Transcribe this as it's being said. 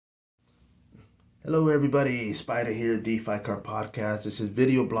Hello everybody, sPidA here, the Fight Card Podcast. This is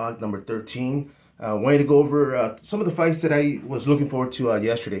video blog number 13. Wanted to go over some of the fights that I was looking forward to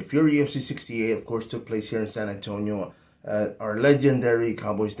yesterday. Fraire UFC 68, of course, took place here in San Antonio at our legendary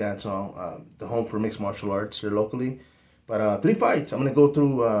Cowboys Dance Hall, the home for mixed martial arts here locally. But three fights. I'm going to go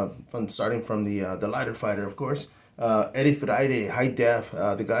through starting from the lighter fighter, of course. Eddie Fraire, high def.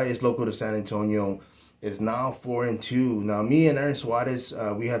 The guy is local to San Antonio. Is now 4-2. Now, me and Aaron Suarez,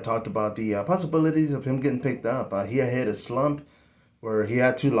 we had talked about the possibilities of him getting picked up. He had hit a slump where he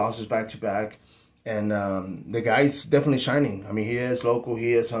had 2 losses back to back, and the guy's definitely shining. I mean, he is local,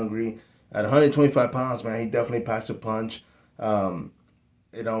 he is hungry. At 125 pounds, man, he definitely packs a punch. 4-2.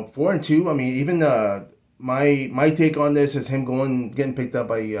 I mean, even my take on this is him getting picked up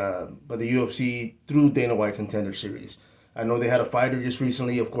by the UFC through Dana White Contender Series. I know they had a fighter just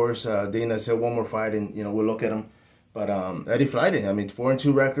recently, of course. Dana said one more fight, and we'll look at him. But Eddie Fraire, I mean,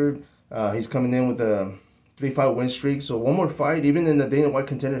 4-2 record. He's coming in with a 3-5 win streak. So one more fight, even in the Dana White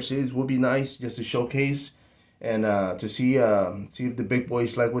Contender Series, would be nice just to showcase and to see if the big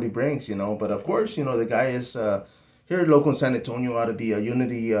boys like what he brings. But of course, the guy is here local in San Antonio, out of the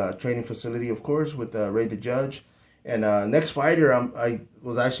Unity training facility, of course, with Ray the Judge. And next fighter, I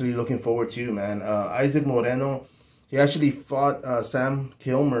was actually looking forward to, man. Issac Moreno. He actually fought Sam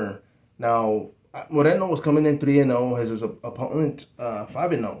Kilmer. Now, Moreno was coming in 3-0. His opponent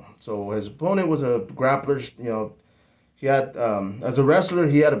 5-0. So his opponent was a grappler. He had as a wrestler,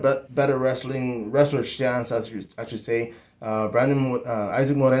 he had a better wrestler stance, I should say.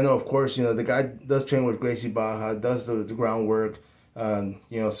 Issac Moreno, of course, the guy does train with Gracie Baja, does the groundwork,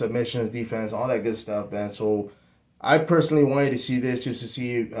 submissions, defense, all that good stuff, man. So I personally wanted to see this just to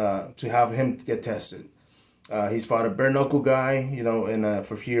see to have him get tested. He's fought a bare knuckle guy,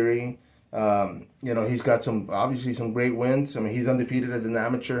 for Fury. He's got obviously some great wins. I mean, he's undefeated as an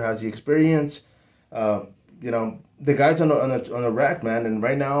amateur, has the experience. The guy's on a rack, man. And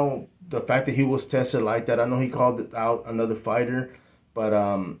right now, the fact that he was tested like that, I know he called out another fighter, but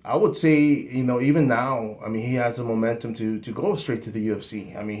I would say, even now, I mean, he has the momentum to go straight to the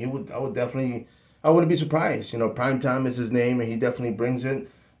UFC. I mean, I wouldn't be surprised. Prime Time is his name, and he definitely brings it.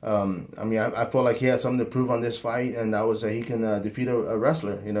 I felt like he had something to prove on this fight, and that was that he can defeat a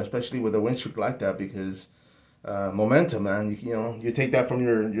wrestler, especially with a win streak like that, because momentum, man, you take that from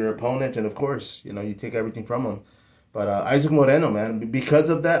your opponent, and of course, you take everything from him. But Issac Moreno, man, because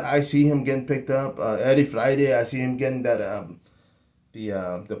of that, I see him getting picked up. Eddie Fraire, I see him getting that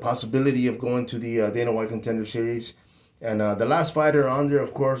the possibility of going to the Dana White Contender Series. And the last fighter on there,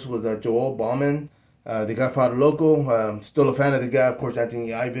 of course, was Joel Bauman. The guy fought local. Still a fan of the guy, of course,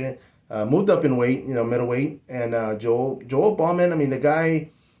 Anthony Ivan. Moved up in weight, middleweight. And Joel Bauman, I mean, the guy,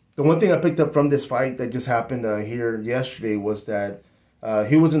 the one thing I picked up from this fight that just happened here yesterday was that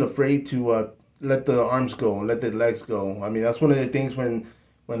he wasn't afraid to let the arms go, let the legs go. I mean, that's one of the things when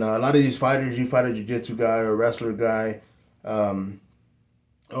a lot of these fighters, you fight a jiu-jitsu guy or a wrestler guy,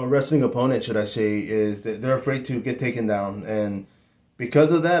 or wrestling opponent, should I say, is that they're afraid to get taken down. And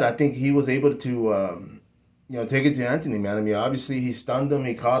because of that, I think he was able to, take it to Anthony, man. I mean, obviously he stunned him,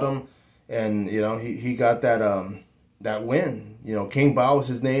 he caught him, and he got that win. King Bao is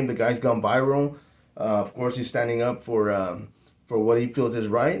his name. The guy's gone viral. Of course, he's standing up for what he feels is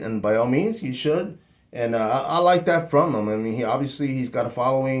right, and by all means, he should. And I like that from him. I mean, he's got a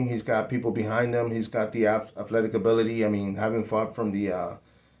following. He's got people behind him. He's got the athletic ability. I mean, having fought from the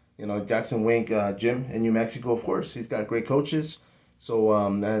Jackson Wink gym in New Mexico, of course, he's got great coaches. So,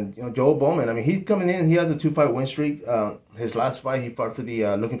 Joel Bauman, I mean, he's coming in. He has a 2-fight win streak. His last fight, he fought for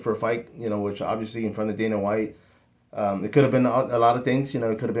the looking for a fight, which obviously in front of Dana White. It could have been a lot of things. It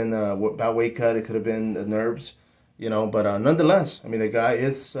could have been a bad weight cut. It could have been the nerves, But nonetheless, I mean, the guy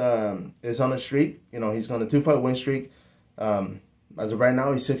is on a streak. He's on a 2-fight win streak. As of right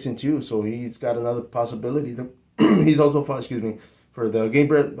now, he's 6-2. So he's got another possibility. He's also fought, for the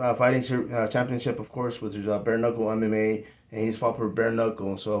Gamebred Fighting Championship, of course, which is bare knuckle MMA, and he's fought for bare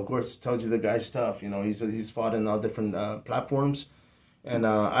knuckle. So of course, it tells you the guy's tough. He's fought in all different platforms, and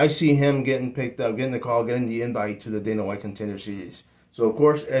I see him getting picked up, getting the call, getting the invite to the Dana White Contender Series. So of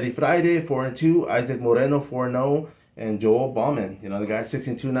course, Eddie Fraire 4-2, Issac Moreno 4-0, and Joel Bauman. The guy's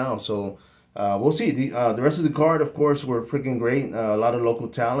 6-2 now. So we'll see. The rest of the card, of course, were freaking great. A lot of local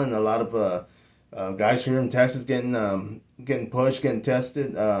talent, a lot of guys here in Texas getting pushed, getting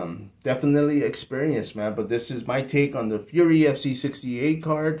tested. Definitely experienced, man. But this is my take on the Fraire UFC 68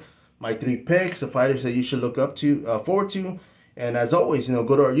 card. My 3 picks, the fighters that you should look forward to. And as always,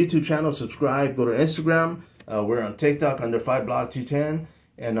 go to our YouTube channel, subscribe, go to Instagram. We're on TikTok under 5blog210,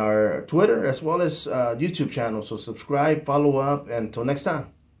 and our Twitter as well as YouTube channel. So subscribe, follow up, and until next time.